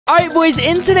All right, boys,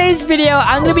 in today's video,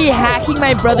 I'm gonna be hacking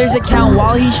my brother's account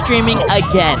while he's streaming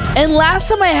again. And last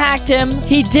time I hacked him,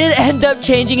 he did end up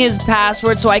changing his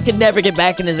password so I could never get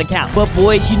back in his account. But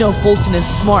boys, you know Foltyn is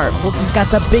smart. Foltyn's got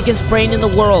the biggest brain in the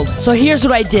world. So here's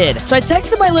what I did. So I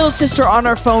texted my little sister on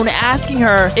her phone asking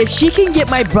her if she can get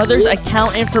my brother's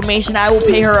account information, I will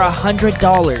pay her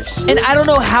 $100. And I don't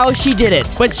know how she did it,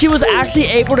 but she was actually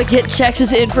able to get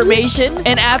Chex' information.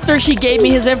 And after she gave me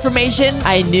his information,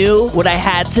 I knew what I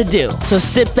had to do. So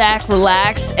sit back,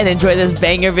 relax, and enjoy this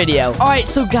banger video. All right,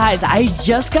 so guys, I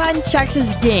just got in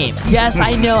Chex' game. Yes,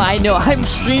 I know. I'm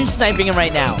stream sniping him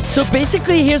right now. So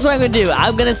basically, here's what I'm gonna do.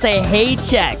 I'm gonna say, hey,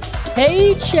 Chex.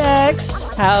 Hey,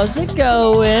 Chex. How's it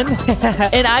going?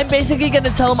 And I'm basically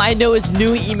gonna tell him I know his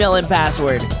new email and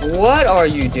password. What are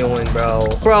you doing, bro?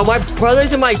 Bro, my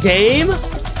brother's in my game?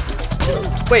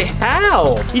 Wait,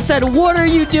 how? He said, what are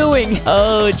you doing?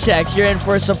 Oh, Chex, you're in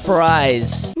for a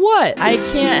surprise. What? I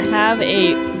can't have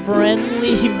a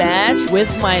friendly match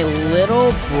with my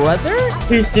little brother?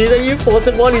 He's cheating you,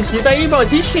 Foltyn 1. He's cheating you, bro.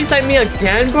 Is he stream sniping me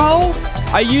again, bro?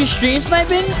 Are you stream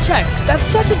sniping? Chex, that's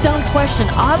such a dumb question.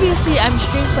 Obviously, I'm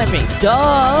stream sniping.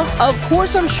 Duh. Of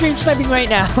course I'm stream sniping right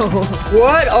now.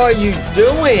 What are you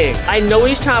doing? I know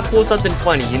he's trying to pull something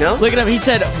funny, you know? Look at him. He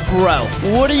said, bro,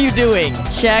 what are you doing?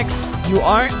 Chex, you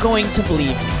aren't going to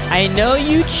believe me. I know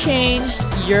you changed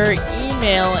your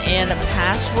email and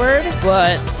password,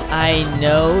 but I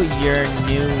know your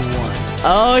new one.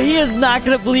 Oh, he is not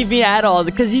going to believe me at all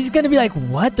because he's going to be like,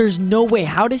 what? There's no way.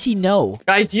 How does he know?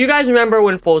 Guys, do you guys remember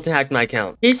when Foltyn hacked my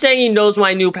account? He's saying he knows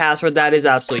my new password. That is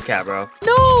absolutely cat, bro.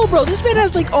 No, bro. This man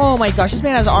has like, oh my gosh, this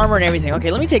man has armor and everything.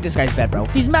 Okay, let me take this guy's bed, bro.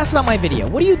 He's messing up my video.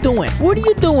 What are you doing? What are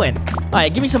you doing? All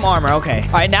right, give me some armor. Okay.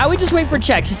 All right, now we just wait for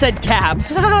Chex. He said cap.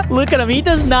 Look at him. He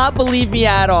does not believe me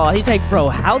at all. He's like, bro,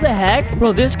 how the heck?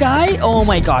 Bro, this guy? Oh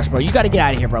my gosh, bro. You got to get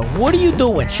out of here, bro. What are you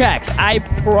doing? Chex, I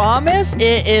promise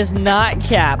it is not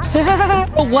cap.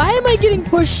 Why am I getting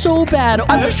pushed so bad?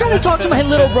 I'm just trying to talk to my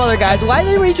little brother, guys. Why are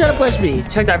they really trying to push me?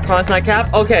 Check that promise not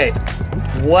cap. Okay.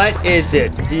 What is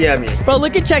it? DM me. Bro,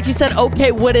 look at Chex. He said,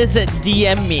 okay, what is it?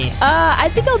 DM me. I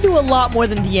think I'll do a lot more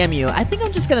than DM you. I think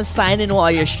I'm just gonna sign in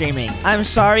while you're streaming. I'm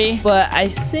sorry, but I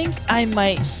think I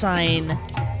might sign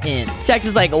in. Chex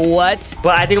is like, what?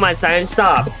 Well, I think I might sign in.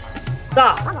 Stop.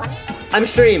 I'm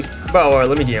stream. Bro, or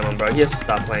let me DM him, bro. He has to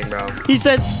stop playing, bro. He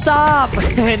said stop.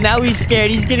 Now he's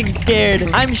scared. He's getting scared.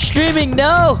 I'm streaming.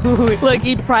 No. Look,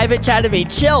 he private chatted me.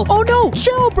 Chill. Oh, no.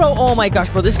 Chill, bro. Oh, my gosh,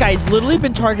 bro. This guy's literally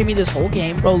been targeting me this whole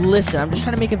game. Bro, listen. I'm just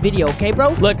trying to make a video, okay, bro?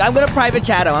 Look, I'm going to private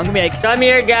chat him. I'm going to be like, come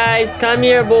here, guys. Come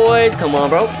here, boys. Come on,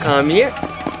 bro. Come here.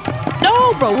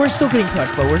 No, bro, we're still getting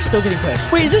pushed, bro. We're still getting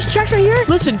pushed. Wait, is this Chex right here?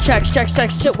 Listen,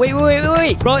 Chex, chill.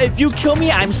 Wait. Bro, if you kill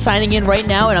me, I'm signing in right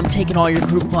now, and I'm taking all your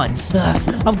group funds.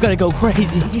 I'm gonna go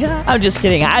crazy. I'm just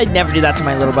kidding. I'd never do that to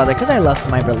my little brother, because I love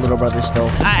my little brother still.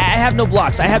 I have no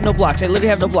blocks. I literally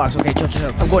have no blocks. Okay,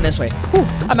 chill. I'm going this way. Whew,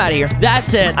 I'm out of here.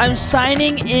 That's it. I'm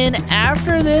signing in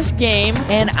after this game,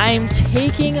 and I'm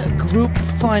taking group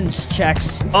funds,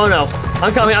 Chex. Oh, no.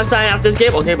 I'm coming. I'm signing after this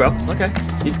game. Okay, bro. Okay.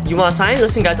 You want to sign?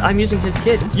 Listen, guys, I'm using his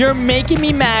kid. You're making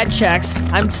me mad, Chex.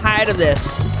 I'm tired of this.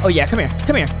 Oh, yeah, come here.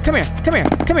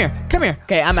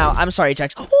 Okay, I'm out. I'm sorry,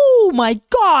 Chex. Oh, my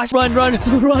gosh. Run.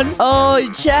 Oh,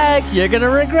 Chex, you're gonna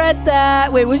regret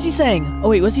that. Wait, what's he saying? Oh,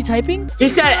 wait, was he typing? He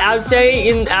said, I'm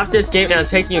saying in after this game, and I'm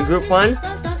taking a group fund.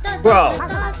 Bro,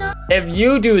 if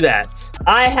you do that,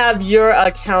 I have your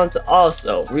account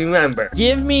also. Remember.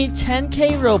 Give me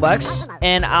 10K Robux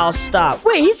and I'll stop.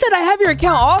 Wait, he said I have your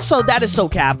account also. That is so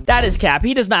cap. That is cap.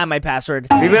 He does not have my password.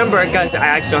 Remember, guys, I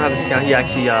actually don't have his account. He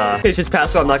actually changed his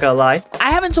password. I'm not gonna lie. I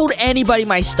haven't told anybody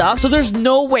my stuff, so there's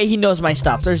no way he knows my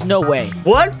stuff. There's no way.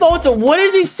 What, Foltyn? What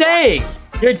is he saying?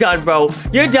 You're done, bro.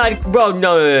 You're done. Bro,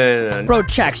 no. Bro,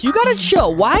 Chex, you gotta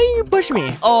chill. Why are you pushing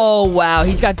me? Oh, wow.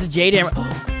 He's got the Jade hammer.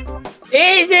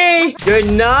 Easy! You're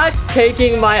not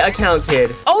taking my account,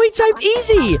 kid. Oh, he typed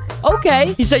easy.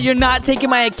 Okay. He said, you're not taking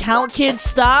my account, kid.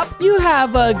 Stop. You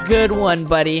have a good one,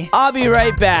 buddy. I'll be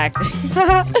right back.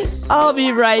 I'll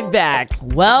be right back.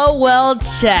 Well,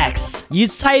 Chex. You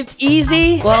typed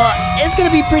easy? Well, it's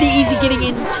gonna be pretty easy getting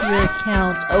into your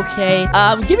account, okay?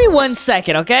 Give me 1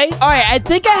 second, okay? All right, I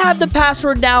think I have the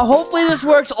password now. Hopefully this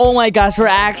works. Oh my gosh, we're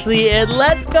actually in.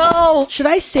 Let's go. Should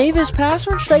I save his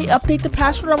password? Should I update the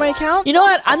password on my account? You know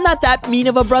what? I'm not that mean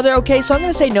of a brother, okay? So I'm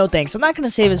gonna say no thanks. I'm not gonna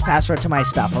save his password to my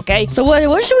stuff, okay? So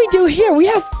what should we do here? We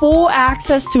have full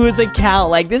access to his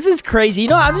account. Like, this is crazy. You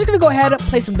know what? I'm just gonna go ahead and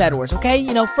play some Bed Wars, okay?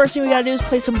 You know, first thing we gotta do is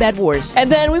play some Bed Wars.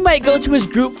 And then we might go to his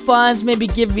group funds, maybe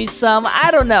give me some.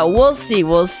 I don't know. We'll see.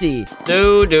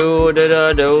 Do.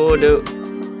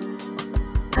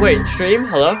 Wait, stream?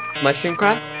 Hello? My stream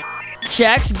crap?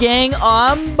 Checks gang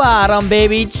on bottom,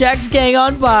 baby. Checks gang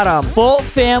on bottom. Bolt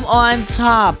fam on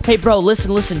top. Hey, bro,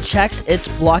 listen. Checks, it's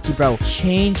Blocky, bro.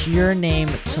 Change your name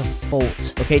to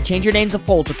Folt. Okay, change your name to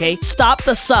Folt, okay? Stop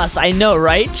the sus. I know,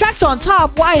 right? Checks on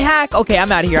top. Why hack? Okay,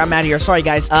 I'm out of here. Sorry,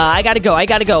 guys. I gotta go,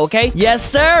 okay? Yes,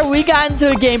 sir. We got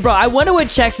into a game, bro. I wonder what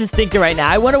Checks is thinking right now.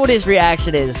 I wonder what his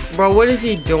reaction is. Bro, what is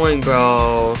he doing,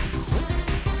 bro?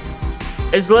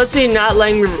 It's literally not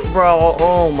letting me, bro.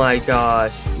 Oh my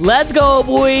gosh. Let's go,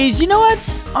 boys. You know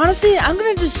what? Honestly, I'm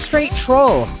gonna just straight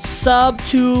troll. Sub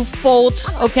to Folt,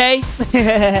 okay?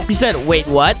 He said, wait,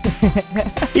 what?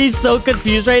 He's so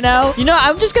confused right now. You know,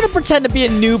 I'm just gonna pretend to be a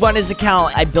noob on his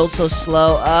account. I built so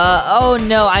slow. Oh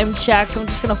no, I'm Checks. I'm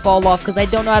just gonna fall off because I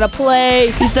don't know how to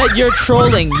play. He said, you're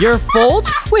trolling. You're Folt?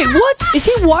 Wait, what? Is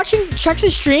he watching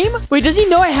Checks' stream? Wait, does he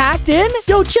know I hacked in?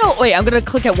 Yo, chill. Wait, I'm gonna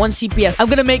click at 1 CPS. I'm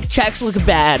gonna make Checks look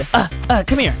bad.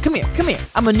 Come here.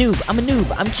 I'm a noob.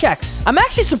 I'm Checks. I'm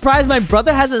actually surprised my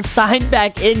brother hasn't signed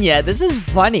back in yet. This is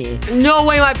funny. No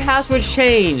way, my password's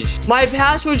changed. My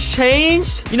password's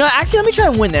changed? You know, actually, let me try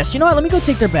and win this. You know what? Let me go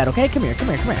take their bed, okay? Come here.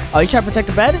 Oh, you trying to protect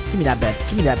the bed? Give me that bed.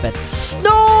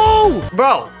 No!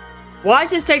 Bro, why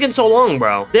is this taking so long,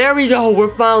 bro? There we go. We're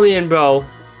finally in, bro.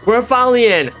 We're finally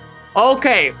in.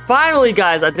 Okay, finally,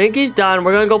 guys. I think he's done.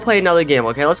 We're gonna go play another game,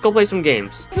 okay? Let's go play some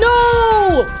games.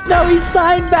 No! No, he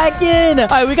signed back in. All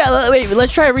right, wait,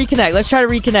 let's try to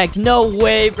reconnect. No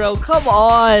way, bro. Come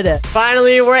on.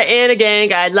 Finally, we're in a game,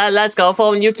 guys. Let's go.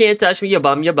 Foltyn, you can't touch me. You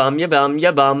bum.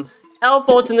 Foltyn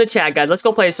in the chat, guys. Let's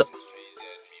go play some.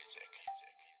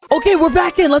 Okay, we're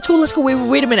back in. Let's go.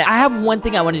 Wait a minute. I have one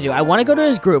thing I want to do. I want to go to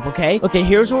his group, okay? Okay,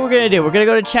 here's what we're going to do. We're going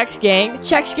to go to Checks Gang.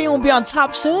 Checks Gang will be on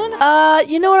top soon.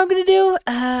 You know what I'm going to do?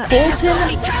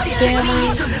 Foltyn family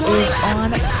is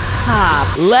on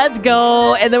top. Let's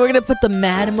go. And then we're going to put the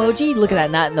mad emoji. Look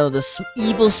at that. The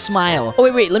evil smile. Oh,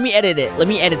 wait. Let me edit it. Let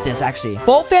me edit this, actually.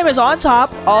 Folt fam is on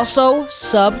top. Also,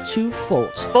 sub to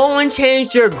Folt. Foltyn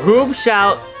changed your group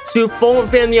shout to Foltyn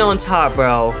family on top,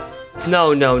 bro.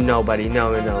 No, buddy.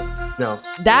 No.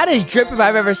 That is drip if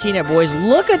I've ever seen it, boys.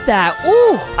 Look at that.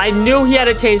 Ooh. I knew he had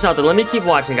to change something. Let me keep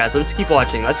watching, guys. Let's keep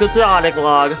watching. Let's go to the audit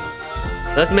log.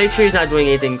 Let's make sure he's not doing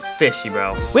anything fishy,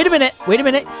 bro. Wait a minute.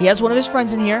 He has one of his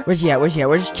friends in here. Where's he at?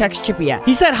 Where's Checks Chippy at?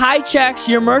 He said, hi, Checks.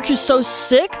 Your merch is so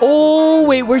sick. Oh,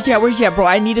 wait. Where's he at, bro?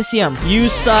 I need to see him. You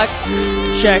suck,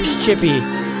 Checks Chippy.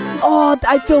 Oh,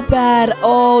 I feel bad.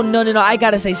 Oh, no. I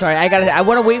gotta say sorry. I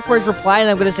want to wait for his reply, and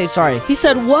I'm gonna say sorry. He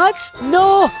said, what?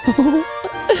 No.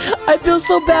 I feel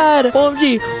so bad.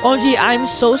 OMG, I'm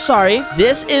so sorry.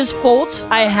 This is Folt.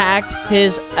 I hacked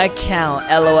his account.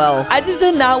 LOL. I just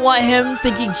did not want him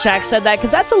thinking Checks said that,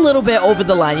 because that's a little bit over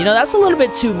the line. You know, that's a little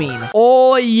bit too mean.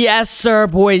 Oh, yes, sir,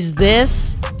 boys.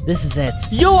 This is it.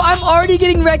 Yo, I'm already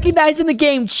getting recognized in the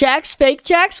game. Checks, fake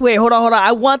Checks. Wait, hold on.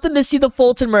 I want them to see the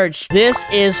Foltyn merch. This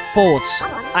is Folt.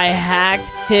 I hacked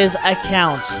his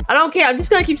account. I don't care. I'm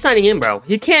just gonna keep signing in, bro.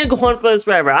 He can't go on for this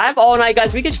forever. I have all night,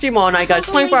 guys. We can stream all night, guys.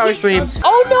 24-hour stream.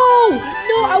 Oh, no,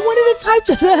 I wanted to type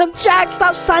to them. Jack,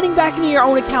 stop signing back into your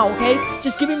own account, okay?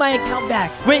 Just give me my account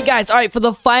back. Wait, guys. All right, for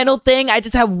the final thing, I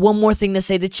just have one more thing to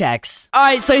say to Checks. All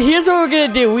right, so here's what we're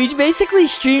gonna do. We basically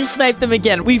stream sniped them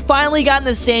again. We finally got in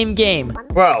the same game.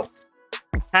 Bro,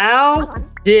 how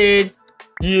did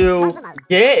you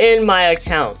get in my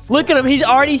account? Look at him. He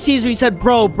already sees me. He said,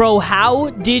 bro, how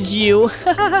did you?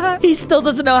 He still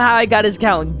doesn't know how I got his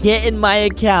account. Get in my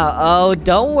account. Oh,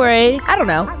 don't worry. I don't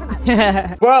know.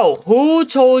 Bro, who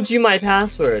told you my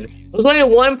password? There's only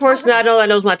one person I know that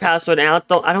knows my password, and I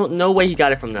don't know where he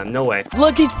got it from them. No way.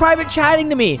 Look, he's private chatting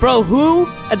to me. Bro, who?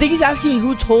 I think he's asking me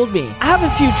who told me. I have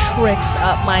a few tricks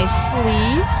up my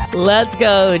sleeve. Let's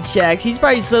go, Checks. He's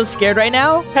probably so scared right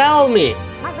now. Tell me.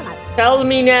 Tell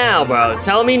me now, bro.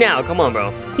 Tell me now. Come on,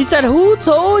 bro. He said, who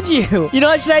told you? You know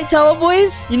what should I tell him,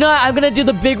 boys? You know what? I'm gonna do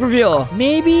the big reveal.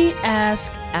 Maybe ask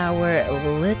our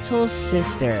little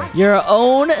sister. Your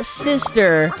own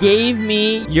sister gave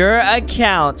me your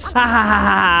account. Ha ha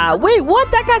ha ha. Wait, what?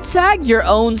 That got tagged? Your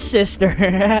own sister.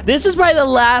 This is probably the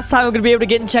last time I'm gonna be able to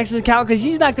get in Checks' account, because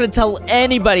he's not gonna tell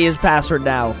anybody his password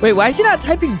now. Wait, why is he not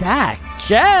typing back?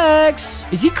 Checks.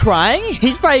 Is he crying?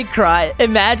 He's probably crying.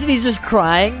 Imagine he's just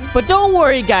crying. But don't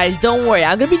worry, guys. Don't worry.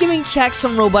 I'm gonna be giving Checks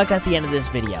some Robux at the end of this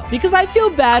video, because I feel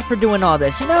bad for doing all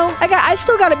this, you know? I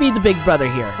still gotta be the big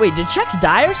brother here. Wait, did Checks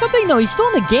die or something? No, he's still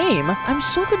in the game. I'm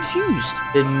so confused.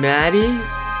 Did Maddie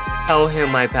tell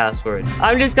him my password?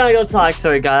 I'm just gonna go talk to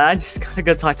her, guys. I'm just gonna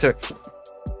go talk to her.